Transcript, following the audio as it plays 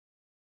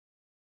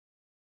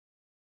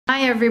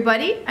Hi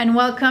everybody, and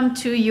welcome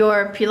to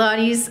your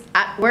Pilates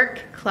at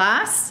Work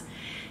class.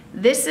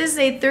 This is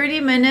a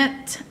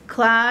 30-minute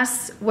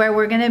class where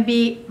we're going to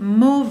be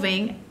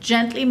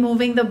gently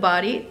moving the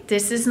body.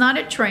 This is not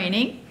a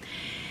training.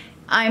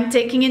 I'm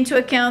taking into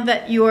account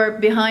that you're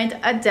behind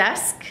a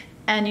desk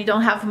and you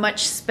don't have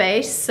much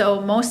space,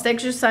 so most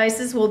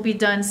exercises will be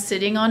done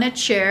sitting on a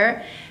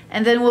chair,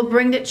 and then we'll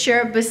bring the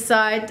chair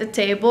beside the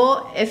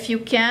table. If you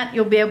can't,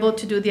 you'll be able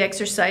to do the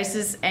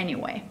exercises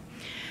anyway.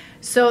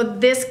 So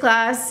this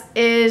class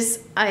is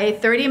a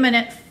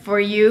 30-minute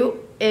for you.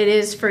 It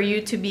is for you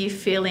to be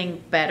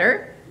feeling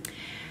better.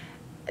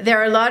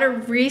 There are a lot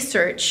of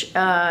research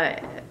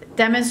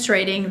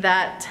demonstrating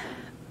that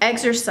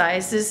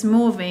exercises,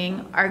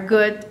 moving, are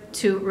good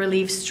to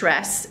relieve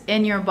stress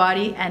in your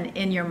body and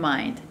in your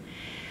mind.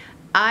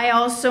 I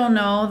also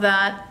know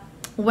that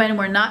when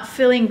we're not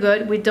feeling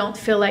good, we don't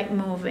feel like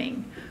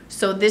moving.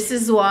 So this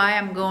is why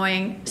I'm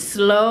going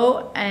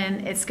slow,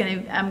 and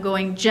I'm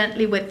going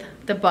gently with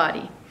the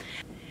body.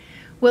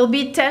 We'll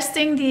be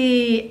testing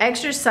the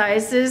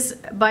exercises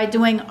by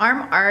doing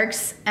arm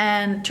arcs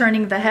and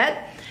turning the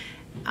head.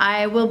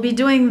 I will be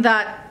doing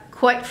that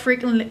quite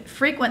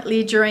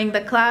frequently during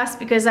the class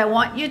because I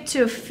want you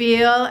to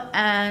feel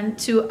and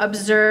to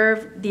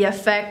observe the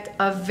effect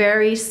of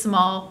very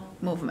small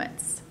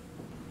movements.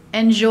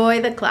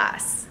 Enjoy the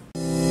class.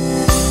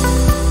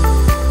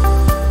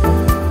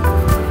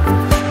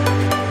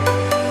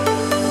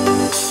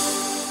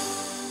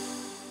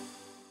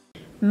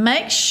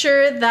 Make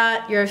sure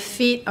that your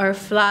feet are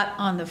flat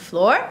on the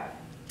floor.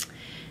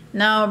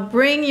 Now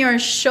bring your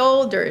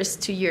shoulders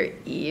to your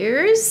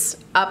ears,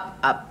 up,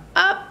 up,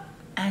 up,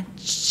 and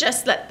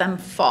just let them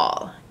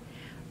fall.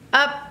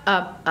 Up,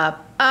 up,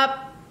 up,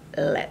 up,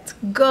 let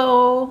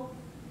go.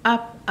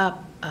 Up,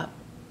 up, up,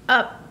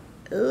 up,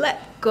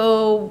 let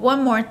go.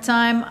 One more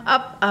time,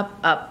 up, up,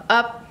 up,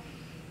 up.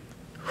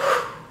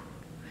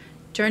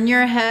 Turn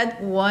your head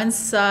one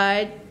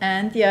side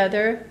and the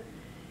other,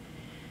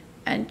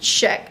 and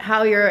check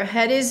how your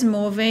head is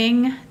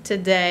moving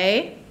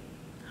today,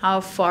 how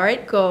far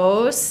it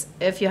goes.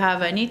 If you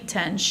have any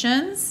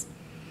tensions,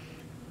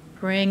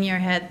 bring your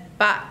head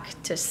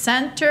back to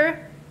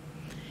center.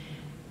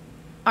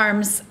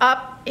 Arms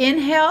up,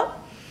 inhale.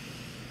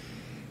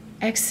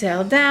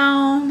 Exhale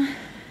down.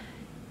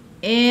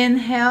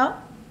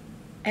 Inhale.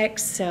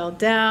 Exhale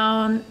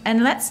down.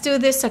 And let's do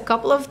this a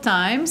couple of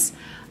times.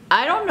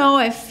 I don't know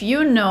if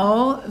you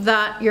know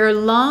that your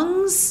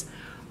lungs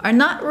are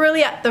not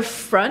really at the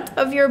front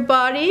of your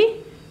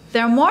body,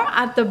 they're more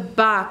at the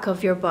back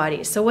of your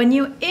body. So when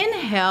you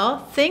inhale,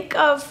 think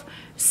of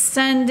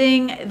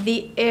sending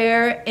the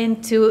air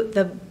into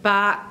the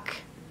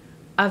back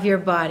of your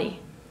body,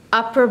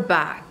 upper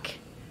back.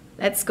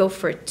 Let's go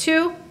for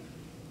 2.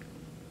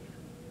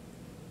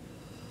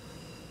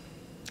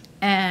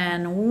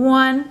 And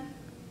 1.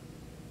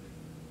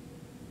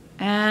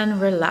 And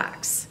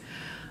relax.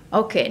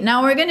 Okay,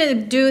 now we're gonna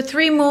do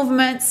 3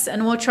 movements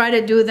and we'll try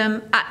to do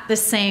them at the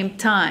same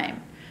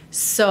time.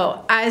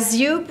 So as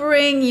you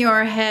bring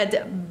your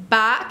head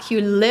back,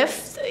 you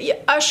lift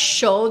a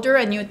shoulder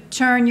and you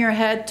turn your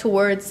head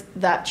towards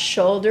that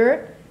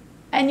shoulder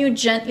and you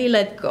gently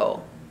let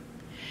go.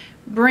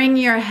 Bring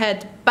your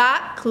head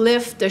back,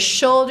 lift the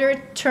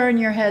shoulder, turn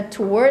your head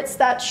towards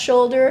that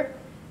shoulder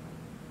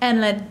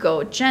and let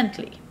go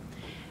gently.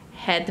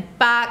 Head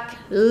back,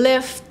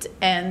 lift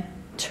and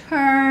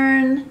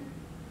turn.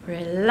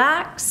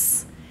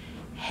 Relax,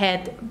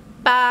 head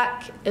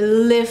back,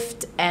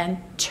 lift and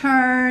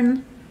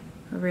turn,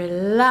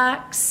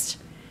 relax,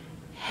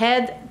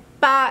 head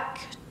back,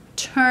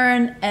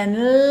 turn and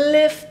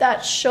lift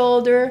that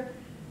shoulder,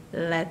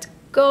 let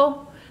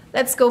go.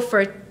 Let's go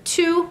for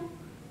 2,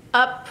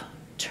 up,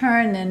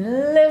 turn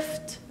and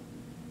lift,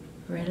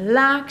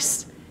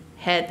 relax,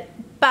 head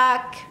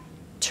back,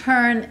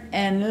 turn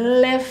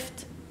and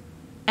lift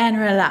and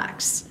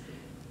relax.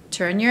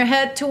 Turn your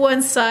head to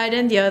one side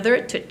and the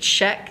other to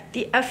check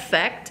the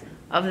effect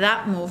of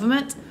that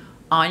movement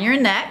on your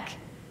neck.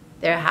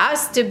 There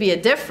has to be a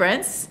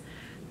difference.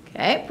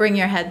 Okay, bring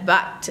your head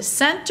back to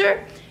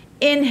center.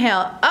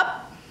 Inhale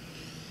up.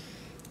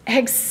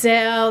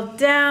 Exhale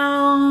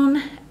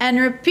down. And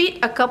repeat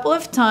a couple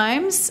of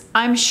times.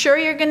 I'm sure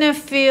you're going to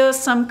feel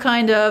some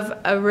kind of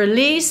a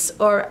release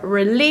or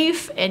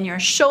relief in your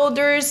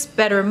shoulders,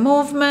 better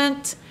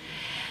movement.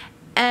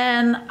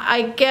 And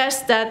I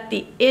guess that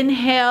the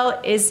inhale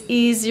is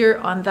easier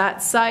on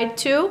that side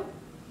too.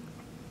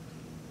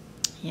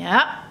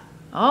 Yeah,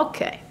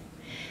 okay.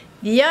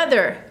 The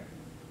other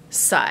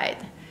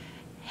side.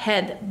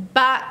 Head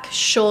back,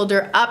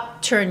 shoulder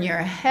up, turn your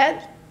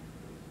head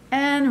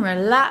and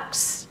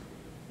relax.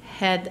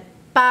 Head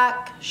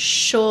back,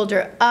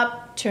 shoulder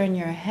up, turn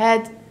your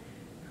head,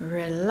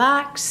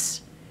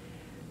 relax.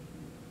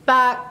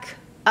 Back,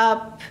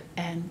 up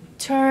and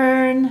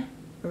turn.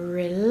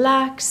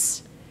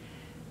 Relax,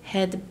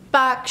 head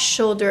back,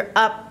 shoulder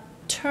up,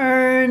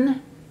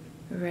 turn,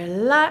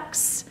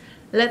 relax.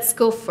 Let's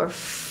go for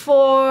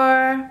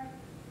 4.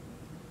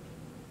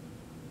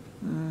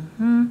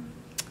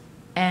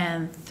 And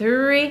and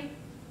 3,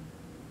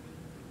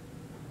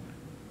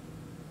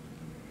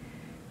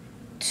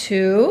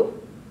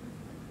 2,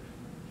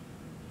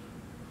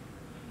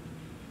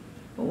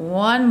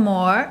 1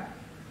 more,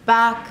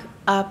 back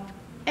up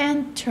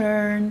and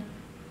turn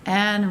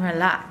and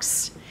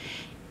relax.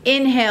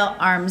 Inhale,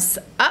 arms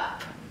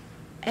up,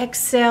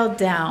 exhale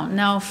down.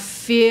 Now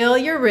feel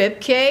your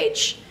rib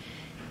cage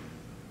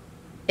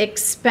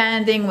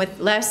expanding with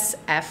less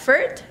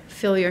effort.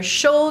 Feel your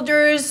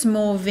shoulders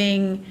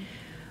moving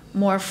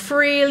more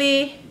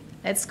freely.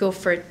 Let's go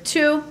for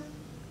 2.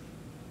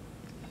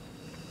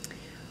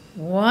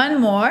 1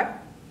 more.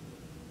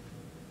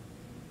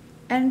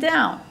 And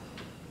down.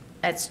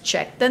 Let's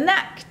check the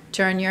neck.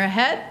 Turn your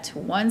head to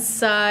one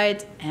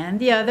side and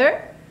the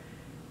other.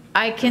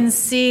 I can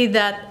see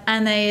that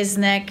Anae's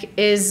neck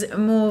is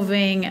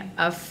moving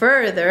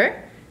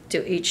further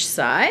to each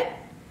side.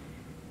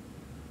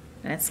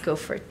 Let's go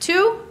for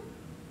 2,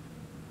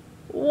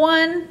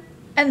 1,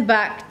 and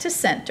back to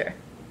center.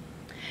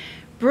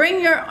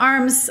 Bring your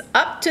arms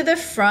up to the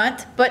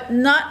front, but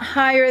not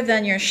higher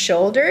than your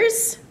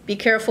shoulders. Be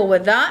careful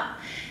with that.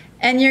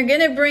 And you're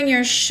gonna bring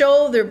your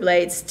shoulder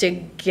blades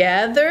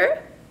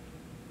together,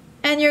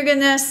 and you're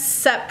gonna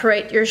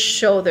separate your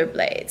shoulder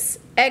blades.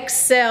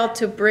 Exhale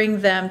to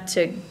bring them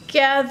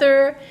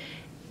together,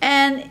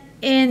 and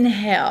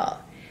inhale.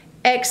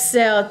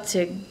 Exhale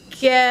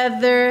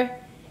together,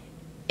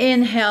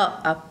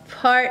 inhale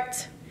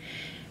apart.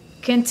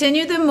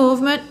 Continue the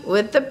movement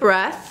with the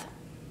breath.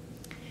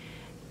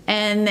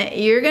 And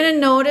you're gonna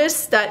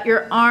notice that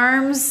your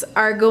arms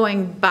are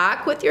going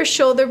back with your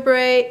shoulder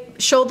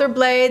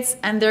blades,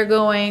 and they're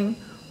going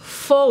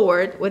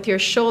forward with your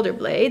shoulder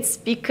blades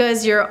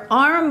because your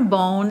arm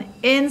bone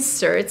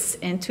inserts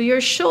into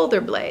your shoulder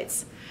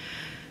blades.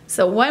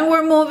 So when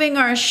we're moving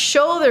our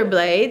shoulder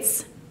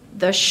blades,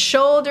 the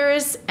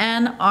shoulders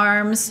and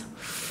arms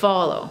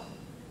follow.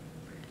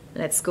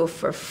 Let's go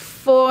for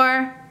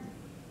 4.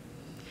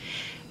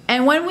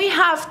 And when we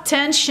have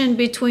tension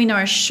between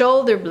our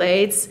shoulder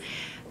blades,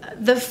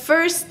 the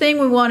first thing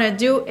we want to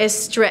do is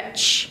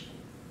stretch.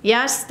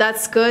 Yes,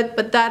 that's good,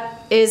 but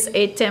that is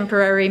a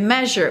temporary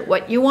measure.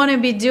 What you want to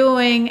be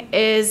doing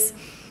is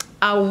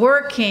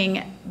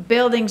working,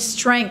 building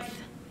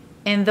strength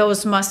in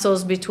those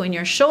muscles between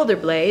your shoulder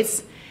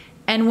blades.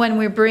 And when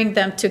we bring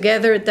them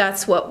together,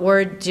 that's what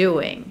we're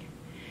doing.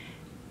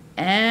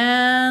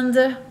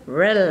 And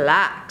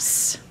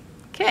relax.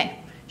 Okay,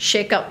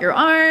 shake out your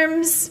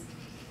arms.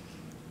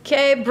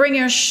 Okay, bring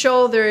your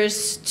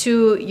shoulders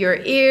to your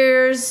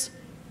ears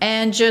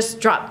and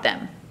just drop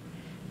them.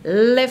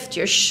 Lift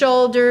your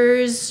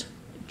shoulders,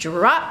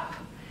 drop.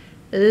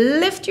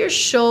 Lift your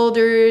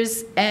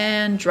shoulders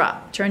and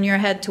drop. Turn your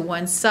head to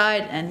one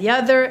side and the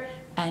other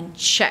and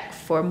check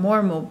for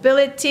more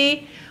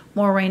mobility,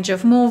 more range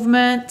of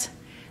movement,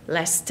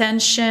 less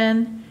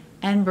tension,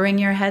 and bring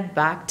your head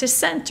back to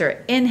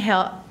center.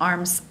 Inhale,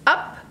 arms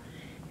up.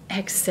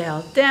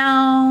 Exhale,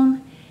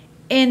 down.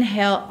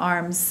 Inhale,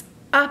 arms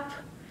up.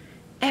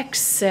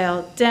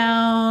 Exhale,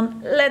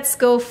 down. Let's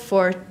go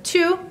for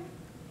 2.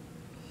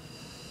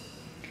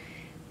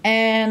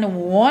 And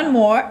 1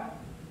 more.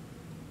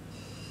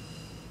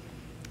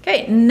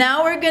 Okay,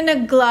 now we're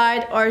gonna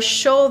glide our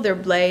shoulder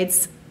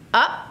blades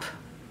up,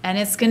 and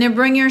it's gonna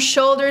bring your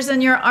shoulders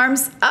and your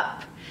arms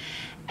up,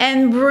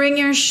 and bring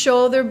your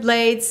shoulder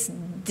blades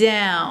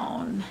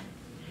down,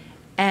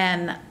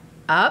 and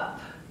up,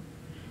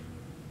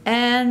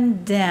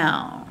 and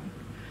down.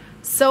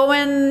 So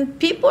when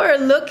people are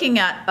looking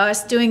at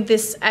us doing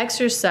this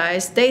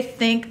exercise, they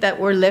think that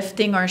we're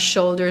lifting our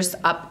shoulders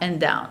up and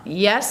down.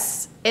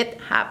 Yes, it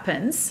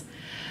happens.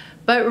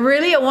 But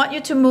really, I want you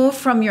to move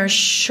from your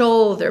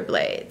shoulder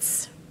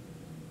blades.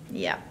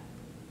 Yeah,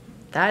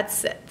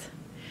 that's it.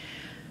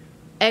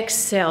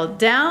 Exhale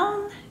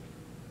down,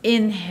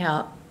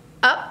 inhale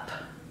up,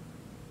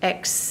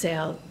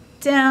 exhale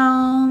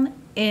down,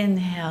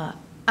 inhale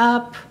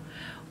up.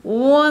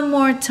 1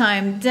 more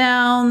time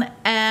down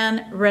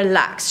and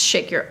relax.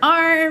 Shake your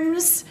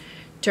arms,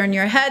 turn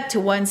your head to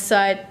one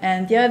side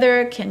and the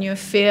other. Can you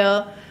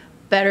feel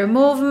better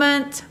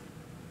movement?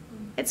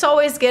 It's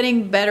always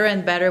getting better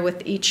and better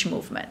with each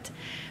movement.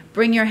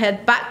 Bring your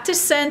head back to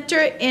center.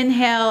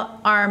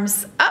 Inhale,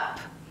 arms up.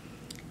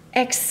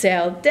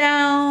 Exhale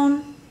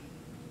down.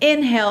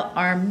 Inhale,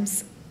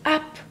 arms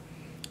up.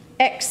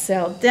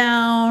 Exhale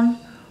down.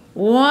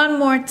 1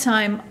 more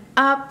time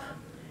up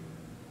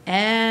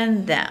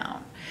and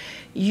down.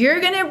 You're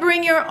gonna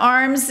bring your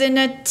arms in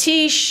a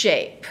T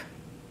shape.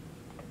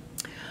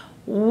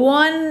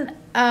 One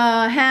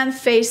hand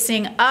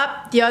facing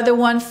up, the other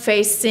one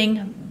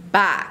facing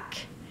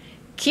back.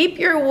 Keep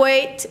your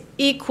weight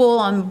equal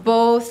on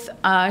both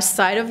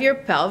sides of your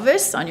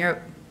pelvis, on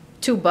your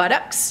 2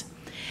 buttocks.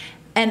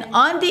 And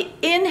on the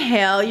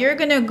inhale, you're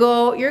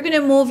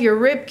gonna move your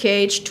rib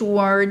cage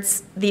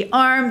towards the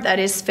arm that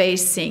is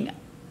facing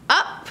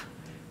up.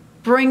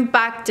 Bring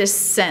back to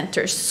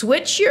center.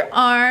 Switch your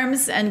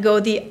arms and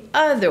go the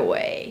other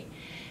way.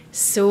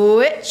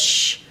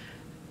 Switch,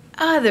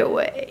 other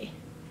way.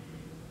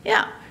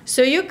 Yeah.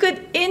 So you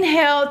could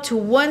inhale to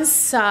one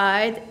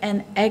side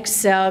and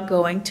exhale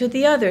going to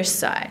the other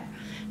side.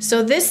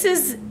 So this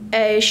is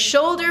a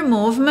shoulder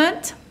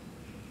movement,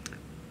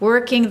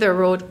 working the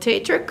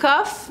rotator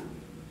cuff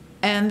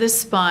and the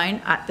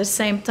spine at the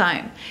same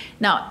time.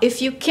 Now,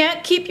 if you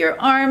can't keep your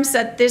arms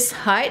at this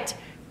height,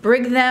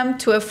 bring them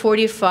to a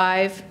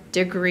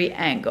 45-degree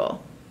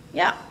angle.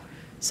 Yeah,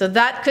 so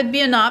that could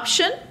be an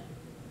option.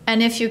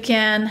 And if you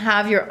can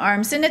have your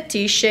arms in a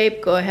T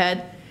shape, go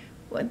ahead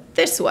with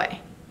this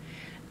way.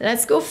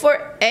 Let's go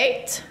for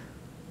 8,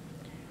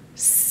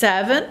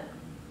 7,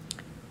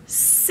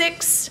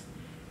 6,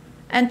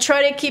 and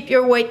try to keep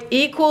your weight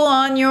equal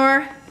on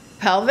your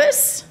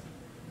pelvis.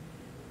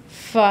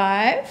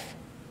 5,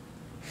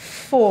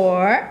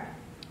 4,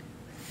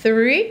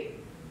 3,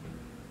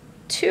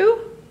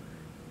 2,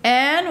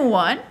 and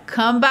 1.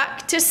 Come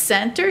back to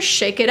center,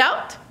 shake it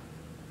out.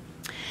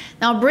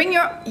 Now bring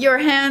your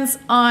hands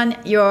on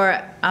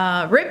your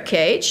rib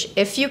cage.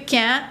 If you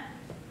can't,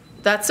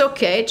 that's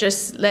okay.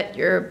 Just let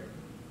your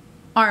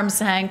arms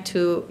hang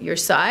to your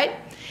side.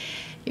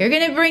 You're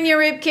gonna bring your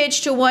rib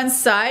cage to one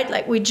side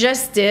like we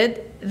just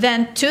did,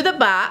 then to the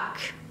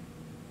back,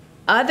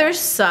 other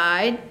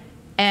side,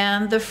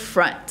 and the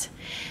front.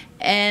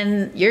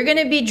 And you're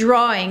gonna be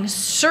drawing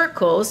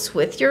circles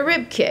with your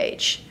rib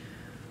cage.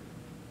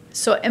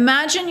 So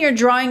imagine you're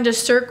drawing the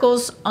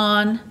circles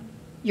on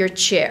your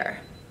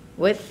chair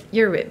with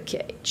your rib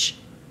cage.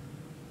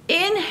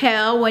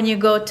 Inhale when you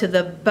go to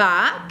the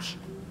back,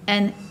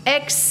 and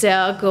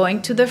exhale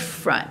going to the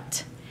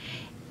front.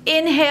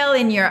 Inhale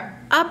in your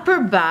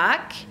upper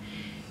back,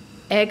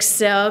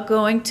 exhale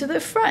going to the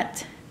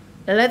front.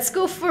 Let's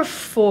go for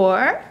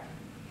 4.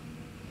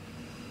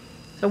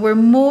 So we're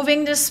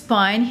moving the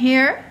spine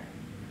here.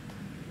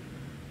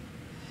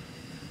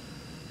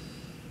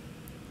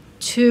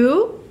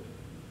 2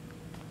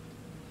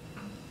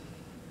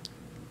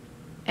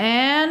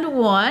 and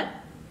 1.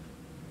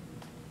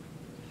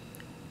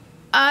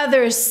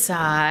 Other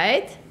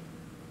side.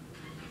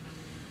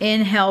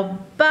 Inhale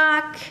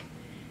back,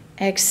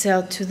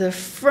 exhale to the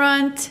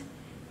front,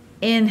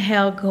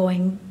 inhale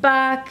going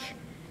back,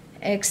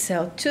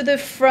 exhale to the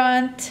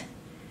front.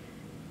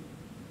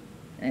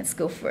 Let's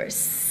go for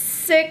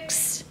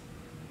 6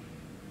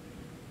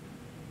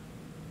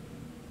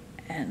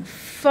 and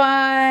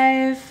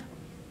 5,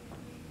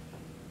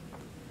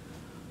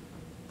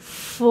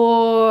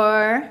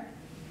 4,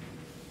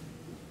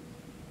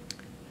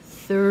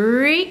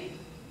 3,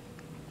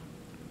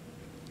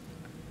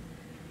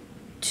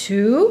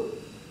 2,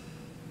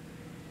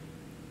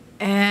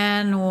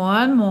 and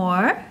 1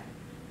 more,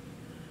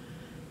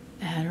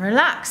 and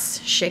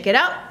relax. Shake it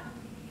out.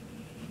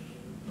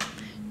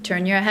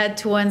 Turn your head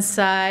to one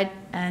side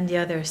and the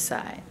other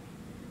side.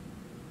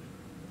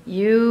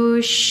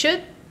 You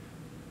should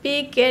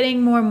be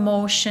getting more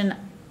motion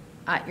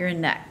at your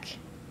neck.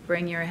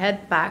 Bring your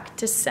head back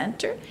to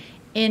center.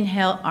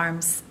 Inhale,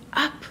 arms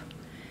up.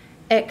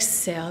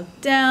 Exhale,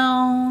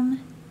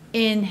 down.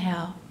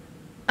 Inhale,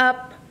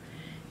 up.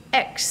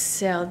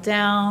 Exhale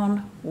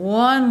down,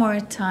 one more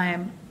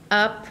time,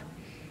 up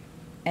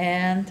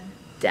and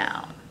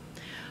down.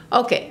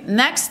 Okay,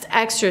 next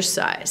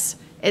exercise.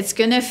 It's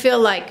gonna feel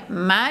like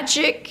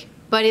magic,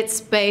 but it's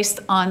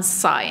based on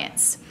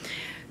science.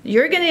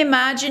 You're gonna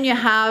imagine you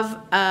have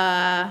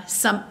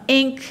some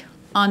ink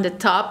on the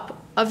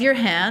top of your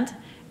hand,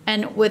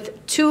 and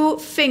with 2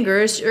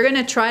 fingers, you're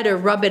gonna try to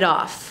rub it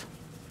off.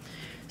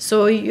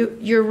 So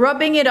you're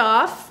rubbing it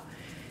off.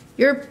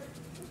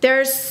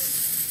 There's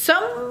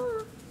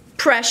some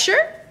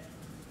pressure,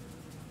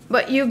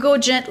 but you go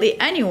gently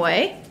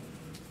anyway.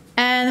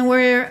 And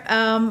we're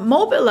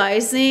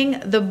mobilizing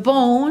the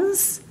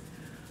bones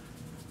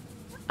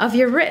of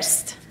your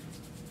wrist.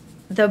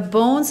 The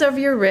bones of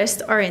your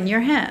wrist are in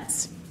your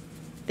hands.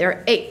 There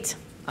are 8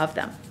 of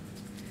them.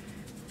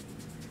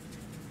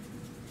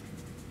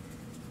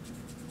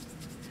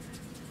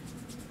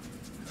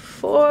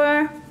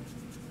 4,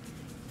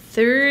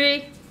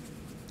 3,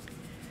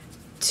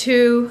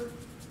 2,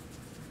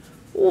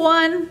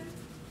 1,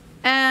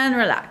 and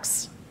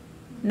relax.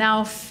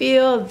 Now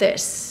feel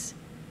this.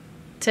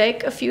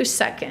 Take a few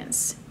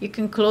seconds. You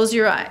can close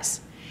your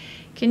eyes.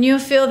 Can you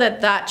feel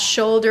that that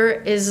shoulder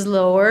is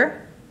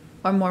lower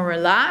or more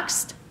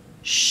relaxed?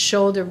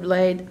 Shoulder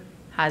blade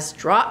has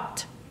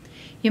dropped.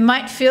 You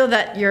might feel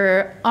that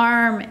your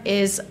arm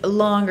is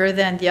longer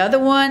than the other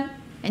one,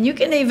 and you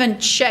can even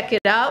check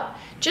it out.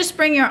 Just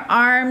bring your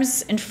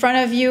arms in front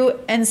of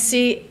you and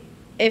see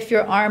if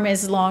your arm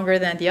is longer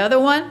than the other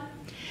one.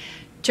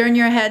 Turn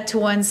your head to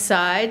one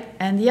side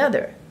and the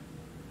other.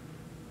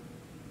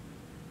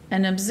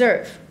 And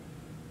observe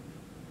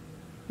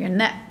your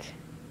neck.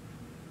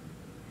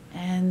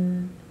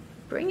 And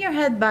bring your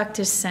head back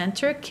to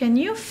center. Can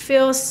you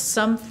feel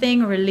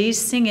something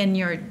releasing in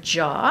your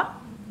jaw?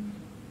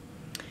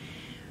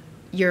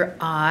 Your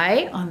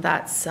eye on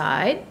that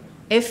side.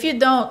 If you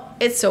don't,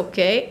 it's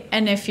okay.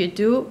 And if you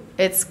do,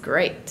 it's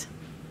great.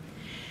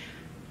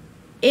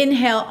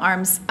 Inhale,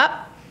 arms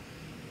up.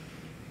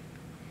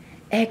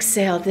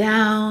 Exhale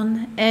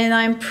down, and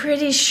I'm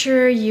pretty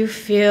sure you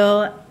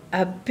feel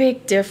a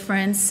big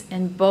difference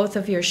in both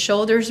of your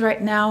shoulders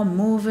right now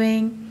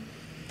moving.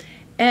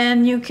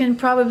 And you can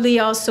probably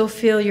also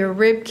feel your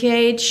rib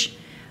cage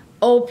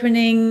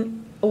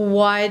opening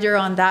wider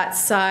on that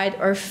side,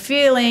 or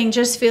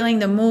just feeling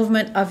the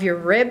movement of your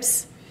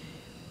ribs.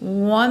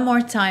 One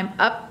more time,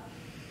 up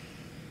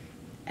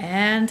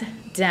and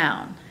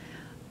down.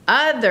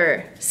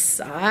 Other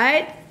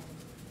side.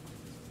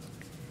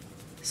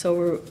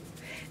 So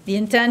the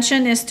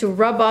intention is to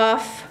rub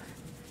off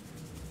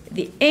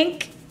the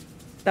ink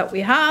that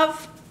we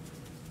have.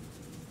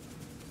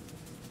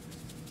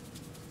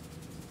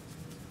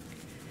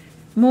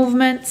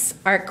 Movements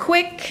are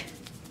quick.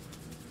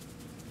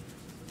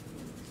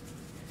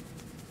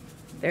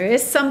 There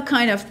is some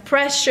kind of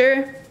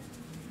pressure.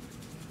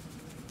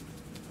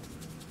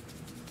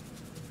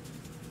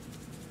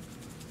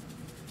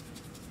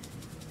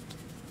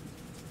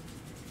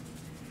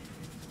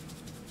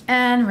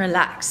 And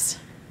relax.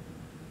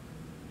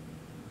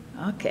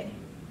 Okay,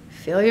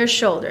 feel your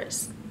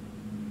shoulders,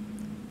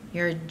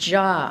 your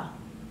jaw,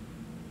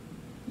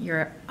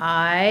 your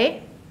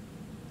eye,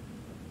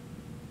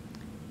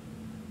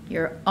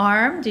 your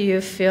arm. Do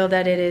you feel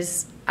that it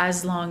is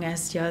as long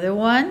as the other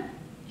one?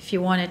 If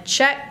you want to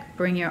check,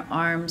 bring your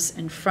arms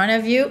in front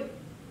of you.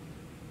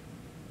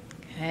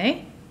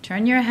 Okay,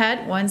 turn your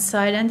head one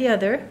side and the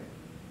other.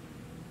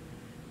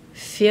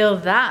 Feel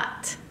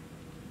that.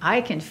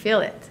 I can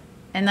feel it.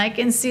 And I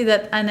can see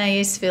that Anna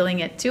is feeling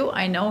it too.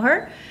 I know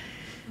her.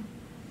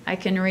 I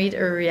can read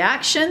her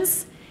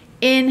reactions.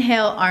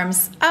 Inhale,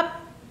 arms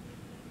up.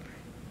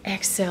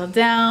 Exhale,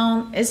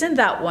 down. Isn't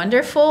that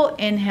wonderful?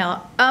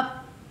 Inhale,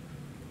 up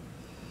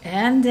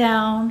and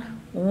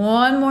down.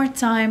 One more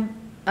time,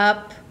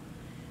 up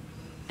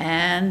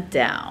and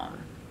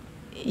down.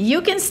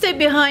 You can stay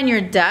behind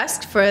your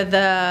desk for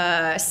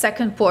the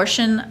second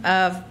portion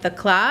of the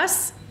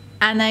class.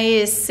 Anna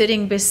is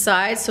sitting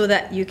beside so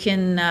that you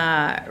can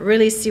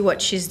really see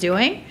what she's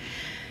doing.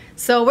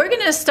 So we're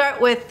going to start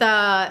with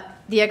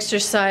the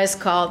exercise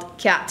called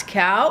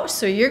cat-cow.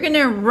 So you're going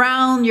to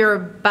round your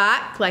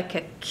back like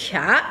a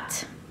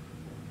cat.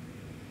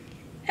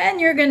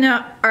 And you're going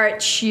to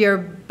arch your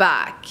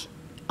back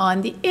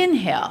on the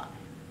inhale.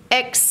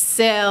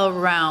 Exhale,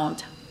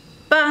 round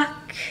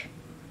back.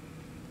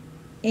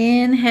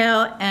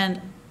 Inhale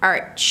and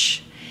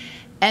arch.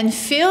 And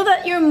feel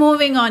that you're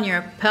moving on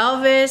your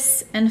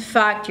pelvis. In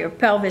fact, your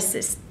pelvis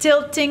is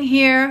tilting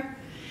here.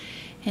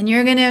 And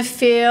you're gonna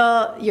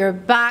feel your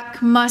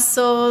back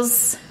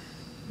muscles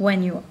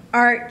when you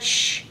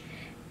arch.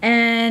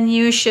 And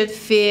you should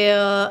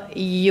feel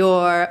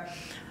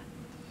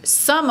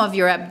some of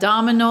your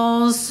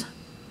abdominals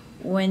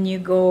when you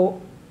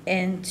go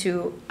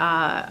into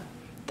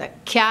the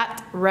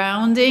cat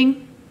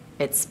rounding.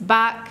 It's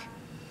back.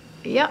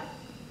 Yep,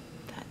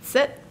 that's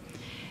it.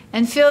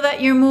 And feel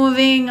that you're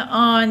moving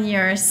on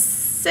your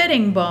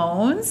sitting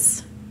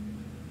bones.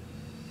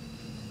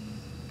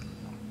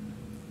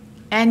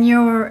 And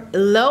your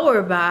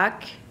lower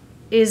back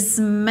is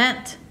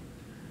meant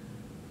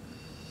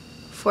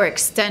for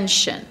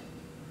extension.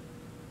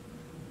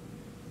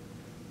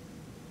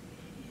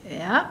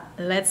 Yeah,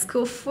 let's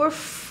go for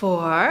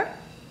 4.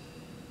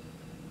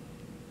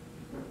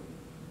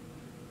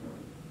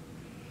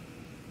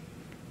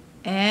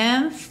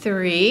 And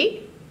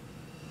 3.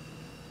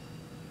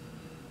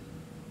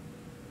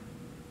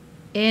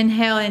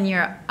 Inhale in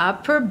your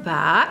upper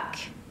back.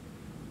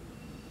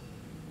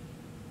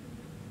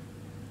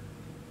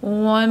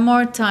 One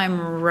more time,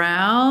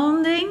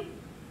 rounding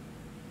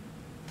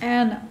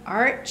and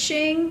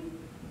arching.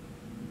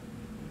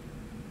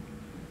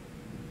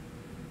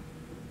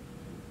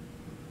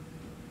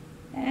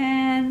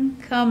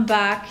 And come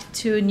back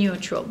to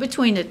neutral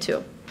between the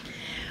two.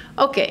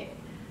 Okay.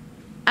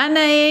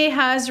 Anna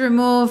has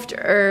removed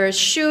her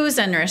shoes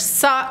and her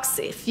socks.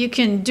 If you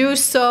can do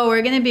so,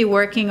 we're going to be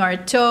working our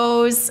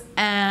toes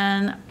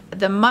and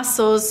the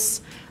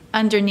muscles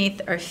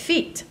underneath our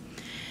feet.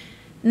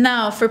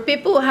 Now, for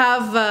people who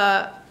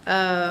have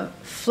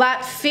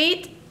flat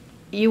feet,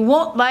 you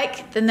won't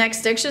like the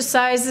next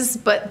exercises,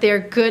 but they're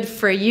good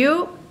for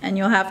you, and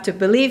you'll have to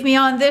believe me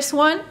on this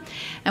one.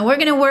 And we're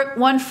going to work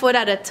one foot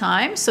at a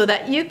time so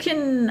that you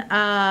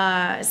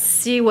can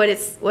see what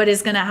is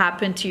going to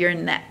happen to your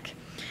neck.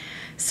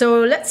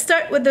 So let's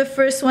start with the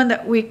first one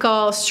that we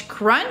call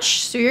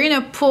scrunch. So you're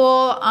going to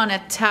pull on a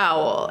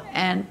towel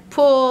and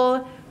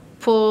pull,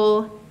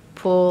 pull,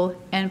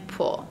 pull, and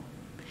pull.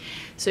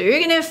 So you're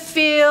going to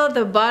feel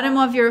the bottom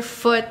of your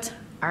foot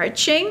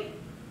arching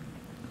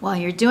while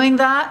you're doing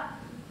that.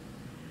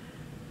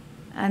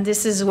 And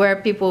this is where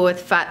people with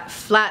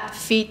flat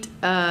feet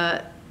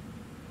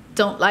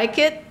don't like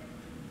it.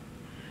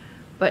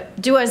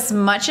 But do as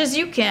much as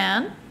you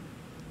can.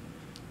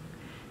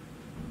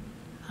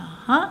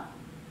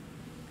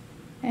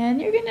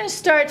 And you're going to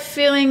start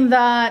feeling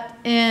that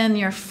in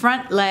your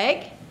front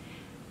leg.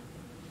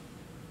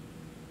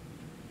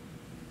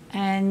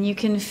 And you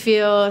can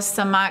feel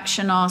some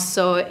action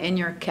also in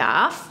your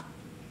calf.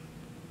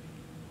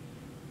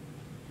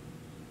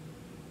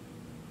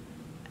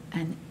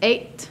 and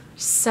 8,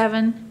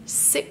 7,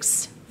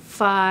 6,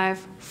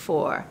 5,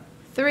 4,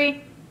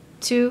 3,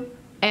 2,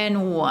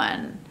 and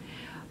 1.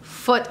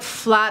 Foot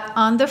flat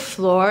on the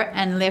floor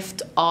and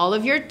lift all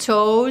of your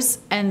toes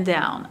and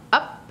down,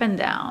 up and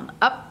down,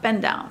 up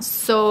and down.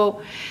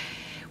 So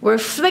we're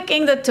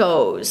flicking the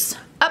toes,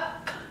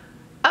 up,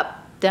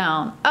 up,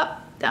 down,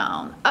 up,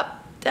 down,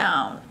 up,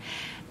 down.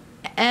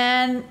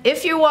 And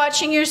if you're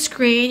watching your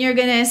screen, you're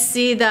gonna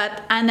see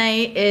that Anna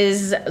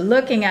is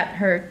looking at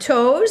her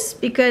toes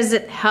because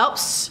it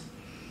helps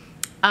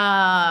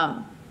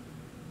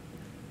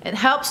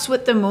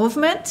with the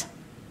movement.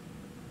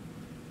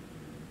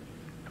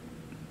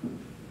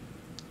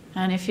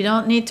 And if you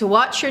don't need to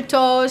watch your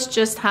toes,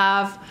 just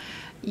have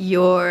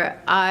your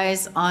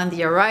eyes on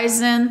the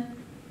horizon.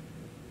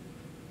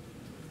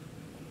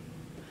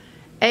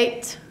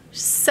 8,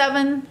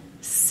 7,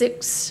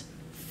 6,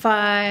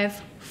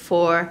 5,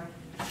 4,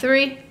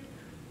 3,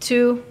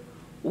 2,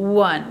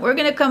 1. We're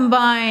going to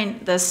combine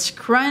the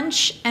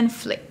scrunch and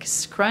flick.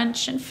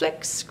 Scrunch and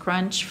flick,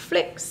 scrunch,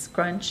 flick,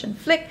 scrunch and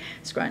flick,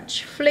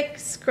 scrunch, flick,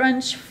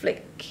 scrunch,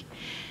 flick.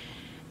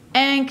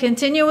 And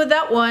continue with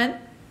that one.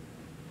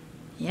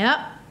 Yep.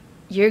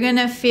 You're going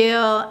to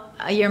feel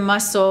your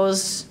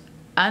muscles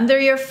under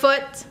your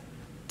foot,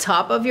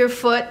 top of your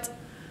foot,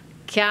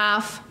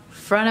 calf,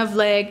 front of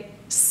leg,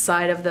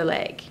 side of the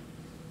leg.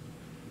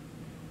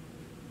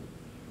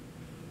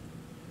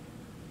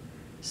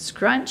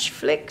 Scrunch,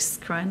 flick,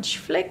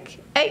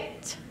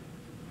 8,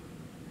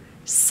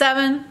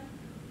 7,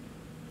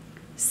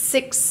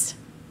 6,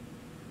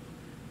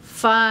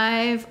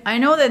 5. I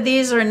know that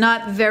these are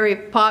not very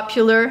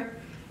popular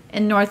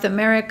in North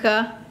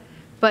America,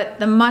 but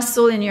the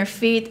muscle in your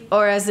feet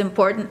are as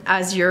important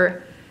as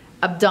your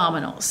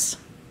abdominals.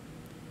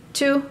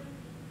 2,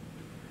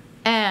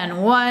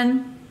 and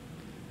 1,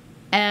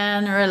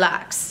 and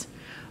relax.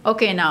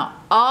 Okay, now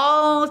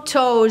all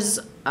toes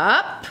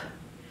up.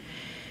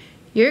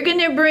 You're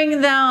gonna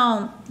bring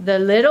down the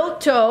little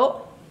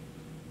toe,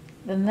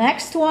 the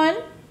next one,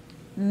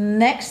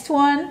 next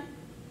one,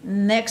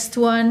 next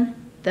one,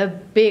 the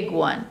big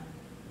one.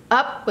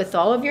 Up with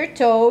all of your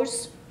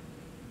toes,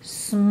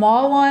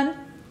 small one,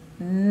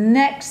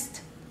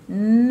 next,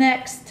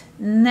 next,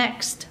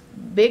 next,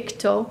 big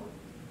toe,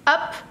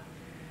 up,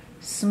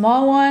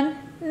 small one,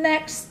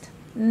 next,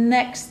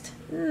 next,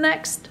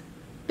 next,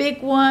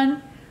 big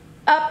one,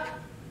 up,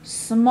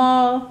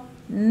 small,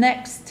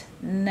 next,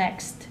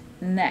 next,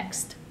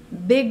 next,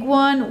 big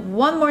one.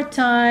 One more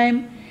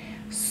time,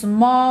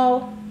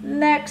 small,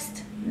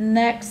 next,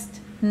 next,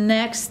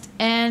 next,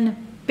 and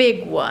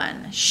big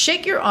one.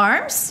 Shake your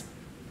arms.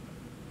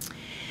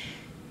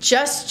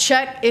 Just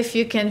check if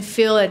you can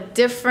feel a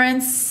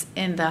difference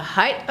in the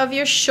height of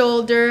your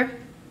shoulder,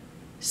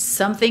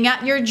 something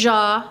at your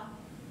jaw,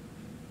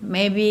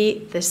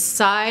 maybe the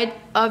side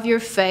of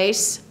your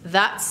face,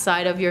 that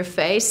side of your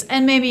face,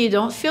 and maybe you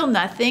don't feel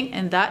nothing,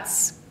 and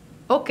that's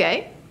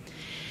okay.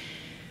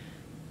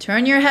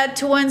 Turn your head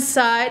to one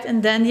side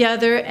and then the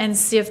other and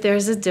see if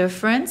there's a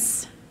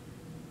difference.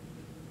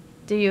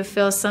 Do you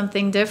feel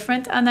something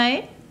different,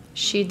 Anaï?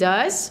 She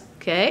does,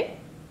 okay.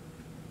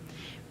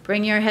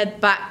 Bring your head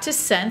back to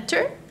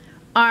center,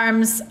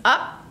 arms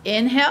up,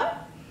 inhale,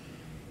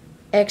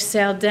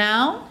 exhale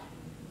down.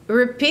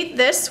 Repeat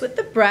this with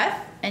the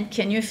breath, and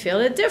can you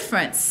feel a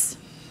difference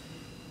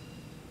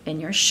in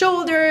your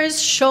shoulders,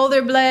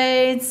 shoulder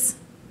blades?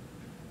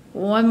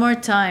 One more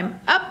time,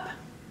 up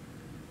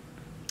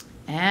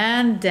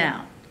and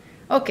down.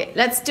 Okay,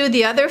 let's do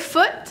the other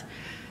foot.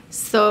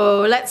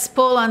 So let's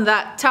pull on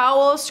that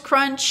towel,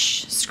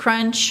 scrunch,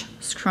 scrunch,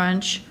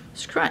 scrunch,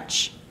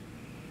 scrunch.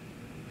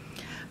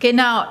 Okay,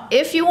 now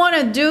if you want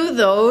to do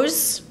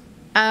those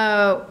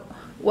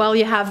while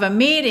you have a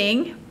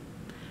meeting,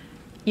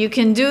 you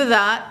can do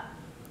that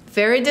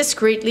very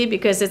discreetly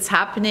because it's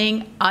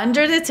happening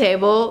under the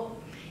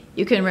table.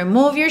 You can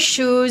remove your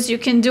shoes, you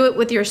can do it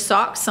with your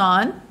socks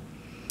on,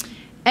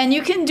 and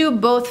you can do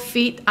both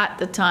feet at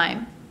the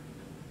time.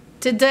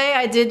 Today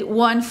I did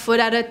one foot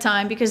at a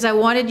time because I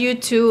wanted you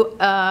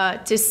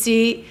to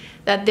see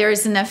that there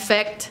is an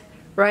effect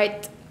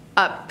right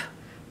up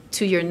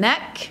to your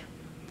neck.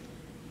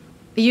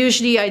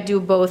 Usually I do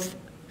both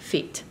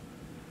feet.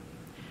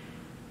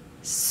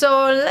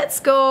 So let's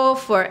go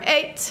for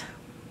 8,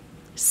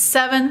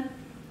 7,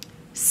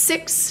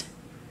 6,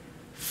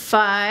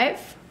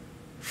 5,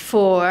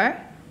 4,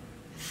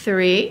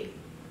 3,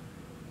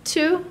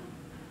 2,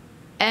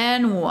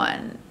 and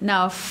 1.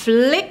 Now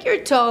flick your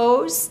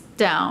toes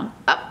down,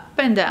 up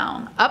and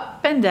down,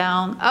 up and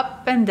down,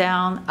 up and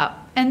down,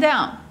 up and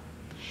down.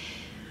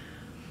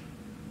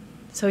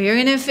 So you're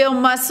going to feel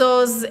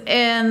muscles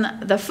in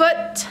the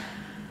foot,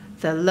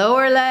 the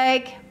lower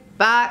leg,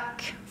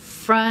 back,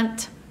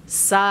 front,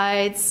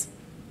 sides.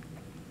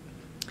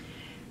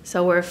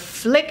 So we're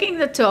flicking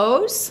the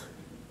toes.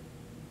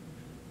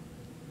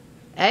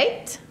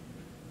 8,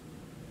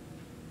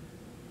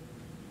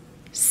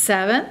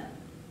 7,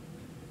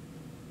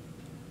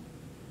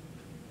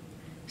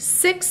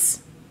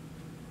 6,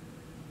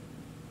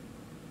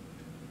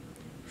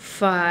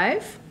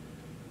 5,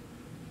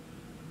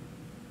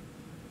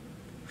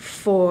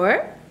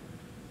 4,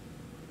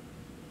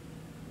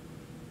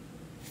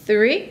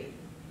 3,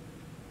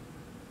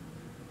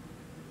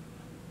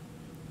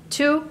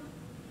 2,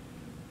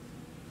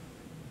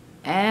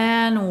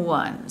 and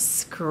 1.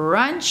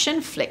 Scrunch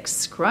and flick,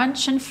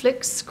 scrunch and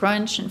flick,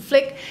 scrunch and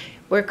flick.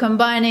 We're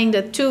combining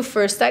the two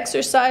first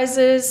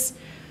exercises.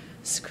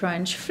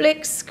 Scrunch,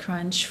 flick,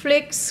 scrunch,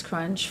 flick,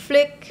 scrunch,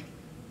 flick.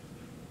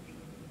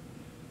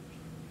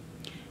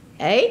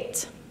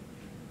 8,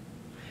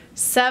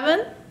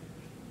 7,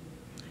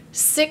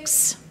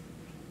 6,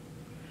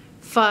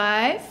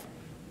 5,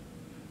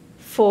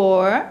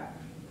 4,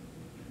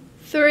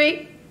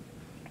 3,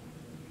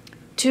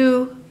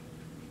 2,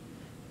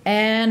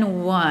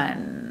 and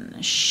 1.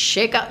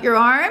 Shake out your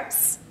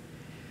arms.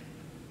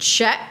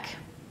 Check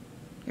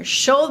your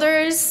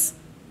shoulders,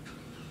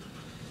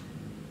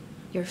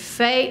 your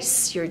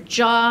face, your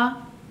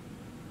jaw.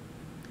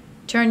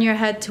 Turn your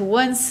head to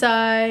one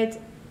side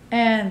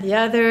and the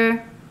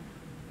other.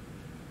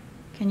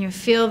 Can you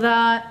feel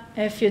that?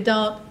 If you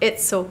don't,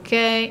 it's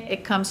okay.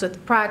 It comes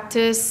with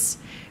practice.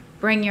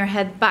 Bring your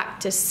head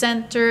back to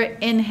center.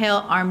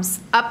 Inhale,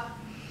 arms up.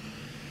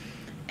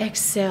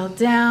 Exhale,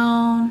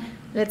 down.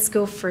 Let's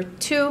go for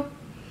 2.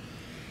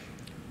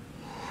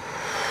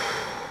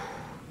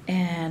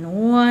 And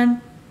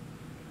 1.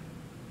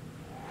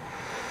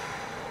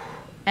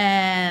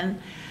 And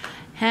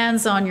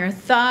hands on your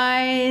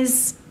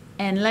thighs.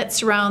 And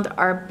let's round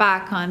our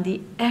back on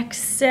the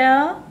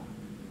exhale.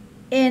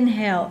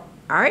 Inhale,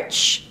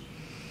 arch.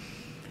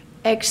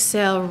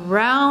 Exhale,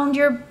 round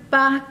your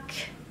back.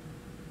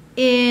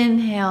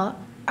 Inhale,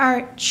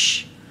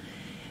 arch.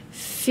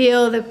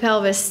 Feel the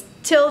pelvis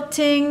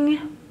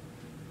tilting.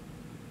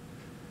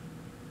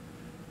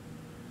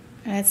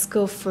 Let's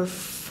go for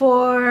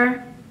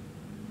 4,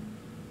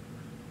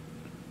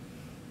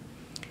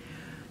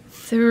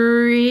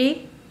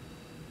 3,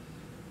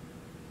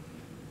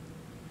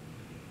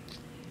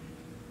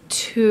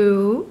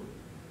 2,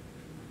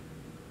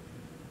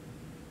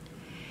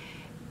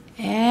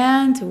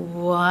 and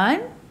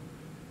 1.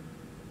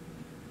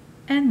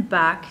 And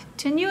back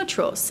to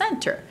neutral,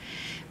 center.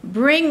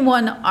 Bring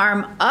one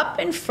arm up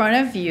in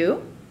front of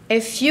you.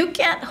 If you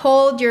can't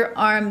hold your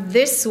arm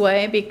this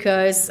way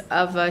because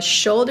of a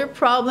shoulder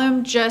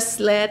problem, just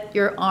let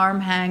your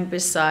arm hang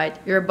beside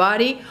your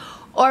body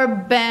or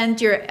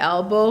bend your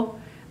elbow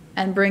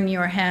and bring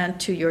your hand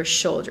to your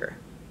shoulder.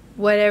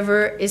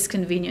 Whatever is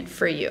convenient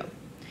for you.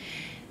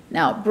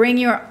 Now bring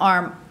your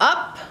arm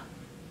up,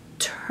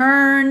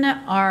 turn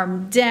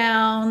arm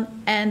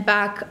down and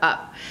back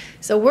up.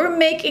 So we're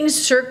making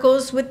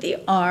circles with the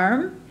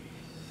arm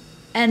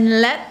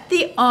and let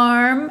the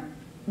arm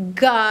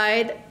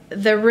guide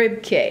the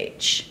rib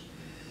cage.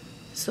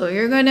 So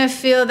you're going to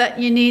feel that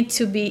you need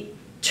to be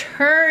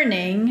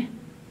turning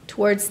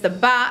towards the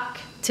back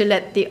to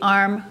let the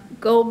arm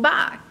go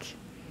back.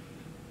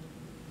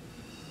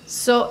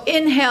 So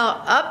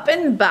inhale up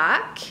and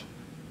back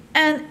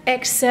and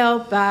exhale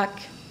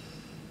back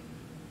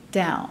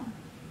down.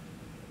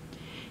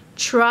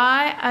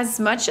 Try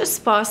as much as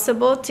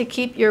possible to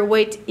keep your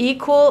weight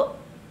equal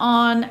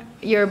on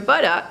your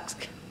buttocks.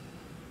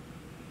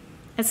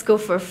 Let's go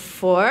for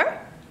 4.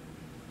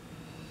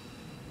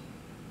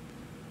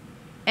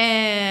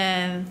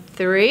 And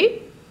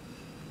 3,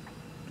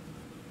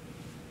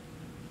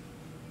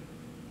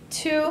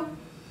 2,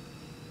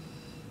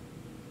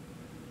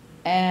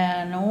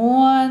 and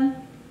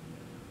 1,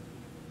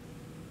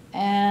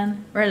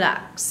 and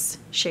relax.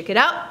 Shake it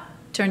out.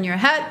 Turn your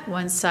head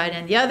one side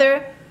and the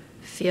other.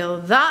 Feel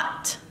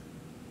that.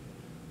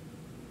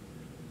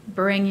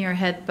 Bring your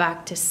head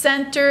back to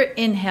center.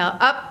 Inhale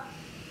up.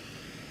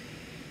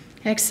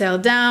 Exhale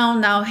down.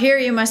 Now here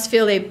you must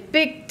feel a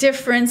big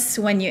difference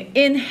when you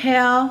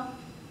inhale.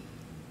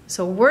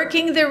 So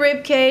working the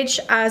rib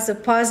cage has a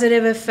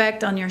positive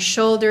effect on your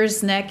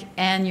shoulders, neck,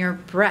 and your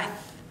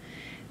breath.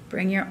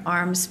 Bring your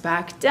arms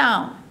back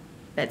down.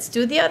 Let's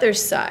do the other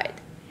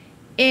side.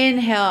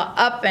 Inhale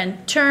up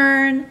and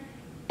turn.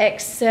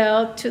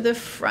 Exhale to the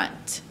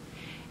front.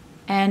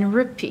 And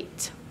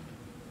repeat.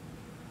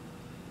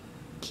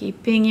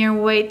 Keeping your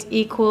weight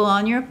equal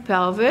on your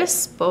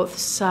pelvis, both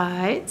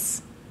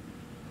sides.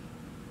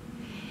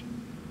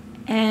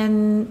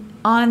 And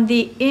on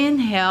the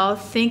inhale,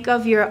 think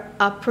of your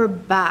upper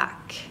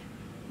back,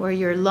 where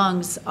your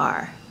lungs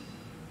are.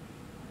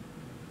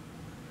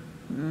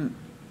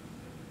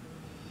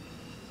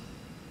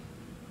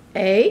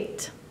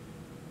 8,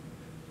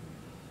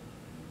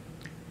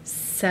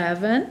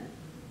 7,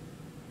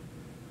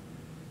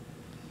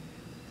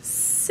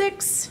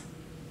 6,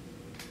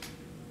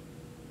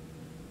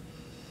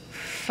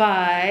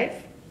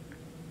 5,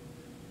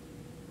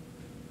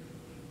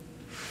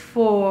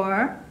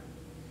 4,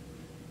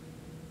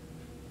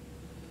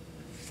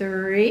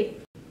 3,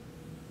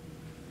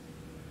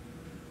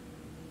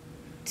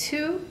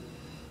 2,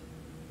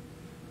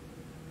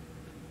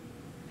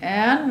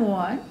 and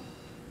 1.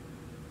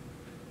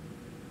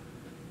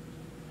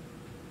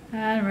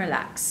 And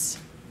relax.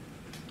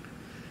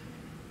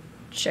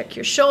 Check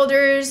your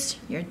shoulders,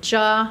 your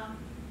jaw,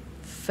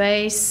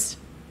 face,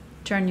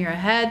 Turn your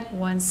head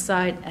one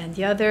side and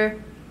the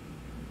other.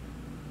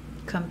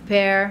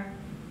 Compare.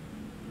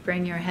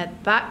 Bring your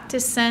head back to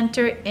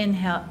center.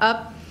 Inhale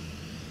up.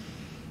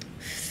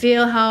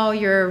 Feel how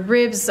your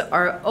ribs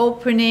are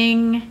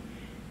opening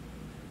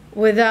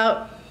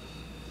without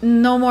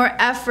no more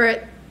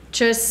effort,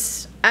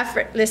 just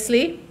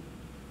effortlessly.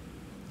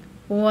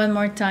 One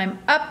more time,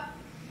 up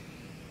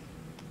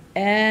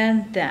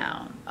and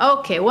down.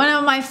 Okay, one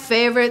of my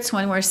favorites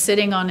when we're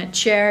sitting on a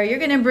chair, you're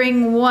gonna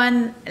bring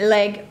one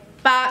leg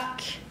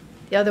back,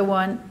 the other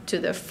one to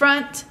the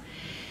front.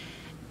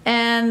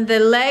 And the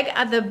leg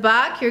at the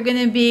back, you're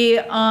gonna be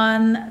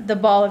on the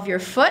ball of your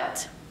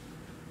foot.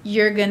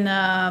 You're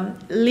gonna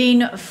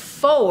lean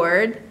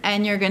forward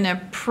and you're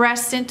gonna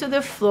press into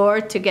the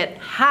floor to get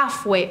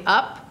halfway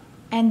up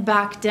and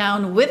back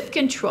down with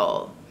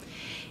control.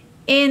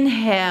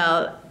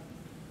 Inhale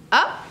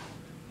up,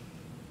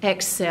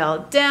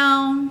 exhale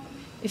down.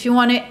 If you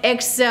want to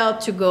exhale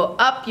to go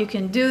up, you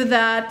can do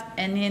that,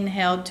 and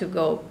inhale to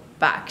go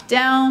back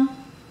down.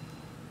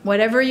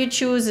 Whatever you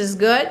choose is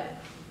good.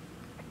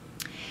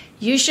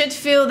 You should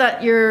feel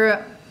that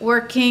you're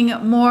working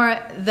more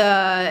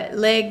the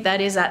leg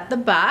that is at the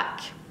back.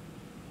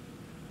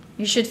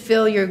 You should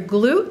feel your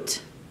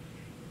glute.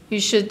 You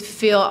should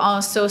feel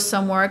also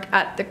some work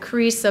at the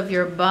crease of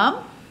your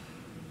bum.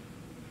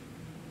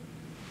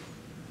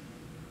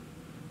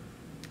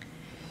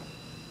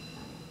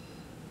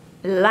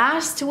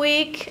 Last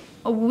week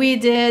we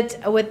did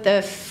with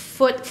the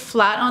foot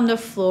flat on the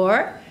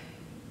floor,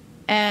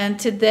 and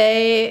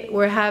today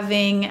we're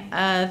having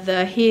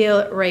the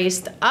heel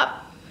raised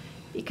up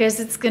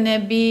because it's gonna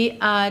be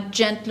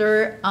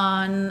gentler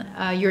on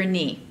your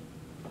knee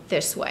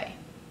this way.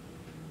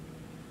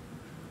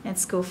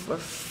 Let's go for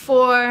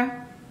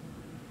 4,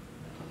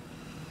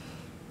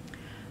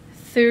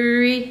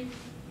 3,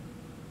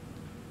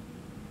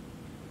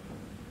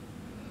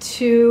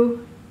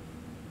 2,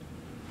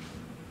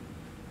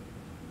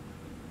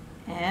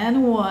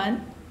 and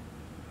 1.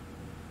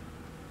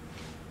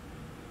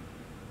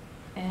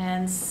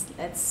 And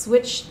let's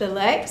switch the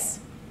legs.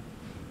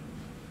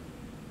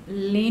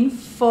 Lean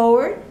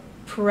forward,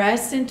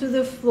 press into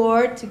the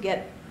floor to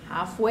get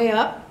halfway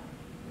up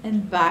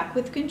and back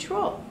with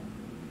control.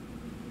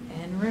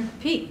 And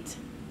repeat.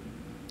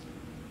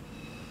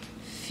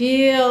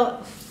 Feel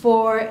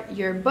for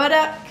your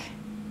buttock,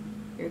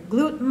 your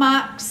glute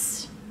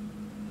max.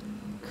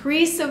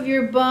 Crease of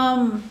your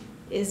bum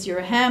is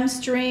your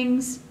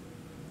hamstrings.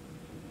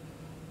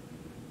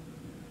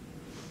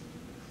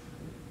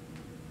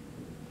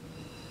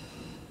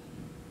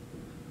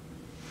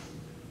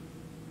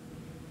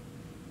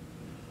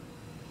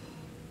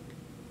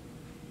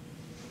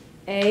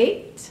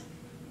 Eight,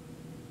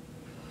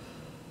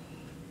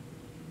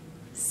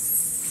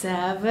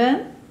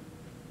 7,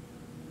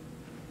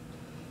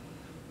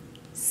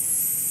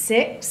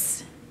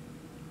 6,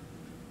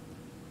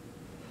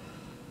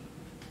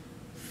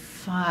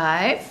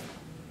 5,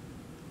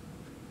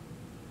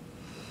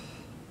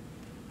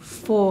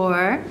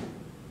 4,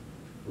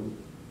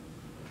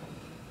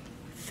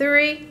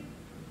 3,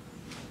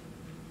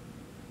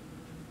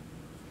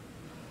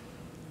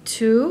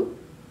 2,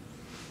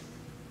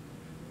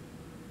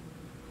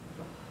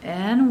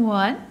 and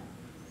 1,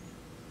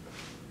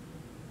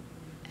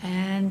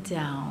 and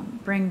down.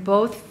 Bring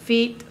both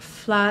feet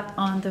flat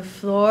on the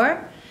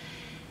floor,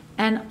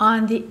 and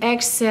on the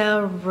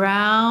exhale,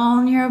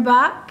 round your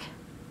back.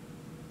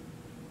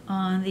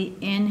 On the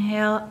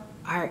inhale,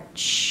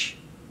 arch.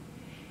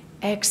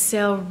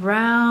 Exhale,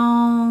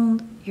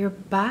 round your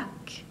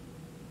back.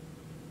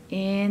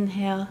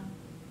 Inhale,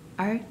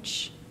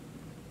 arch.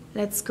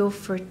 Let's go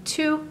for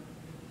 2.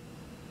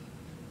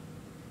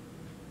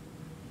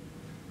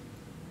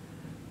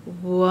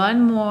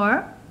 1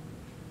 more.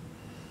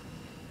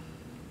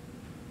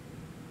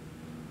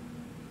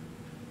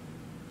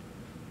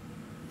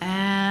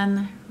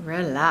 And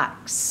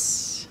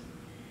relax.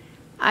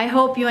 I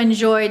hope you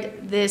enjoyed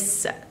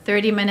this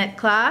 30-minute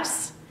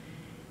class.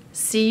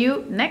 See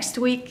you next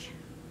week.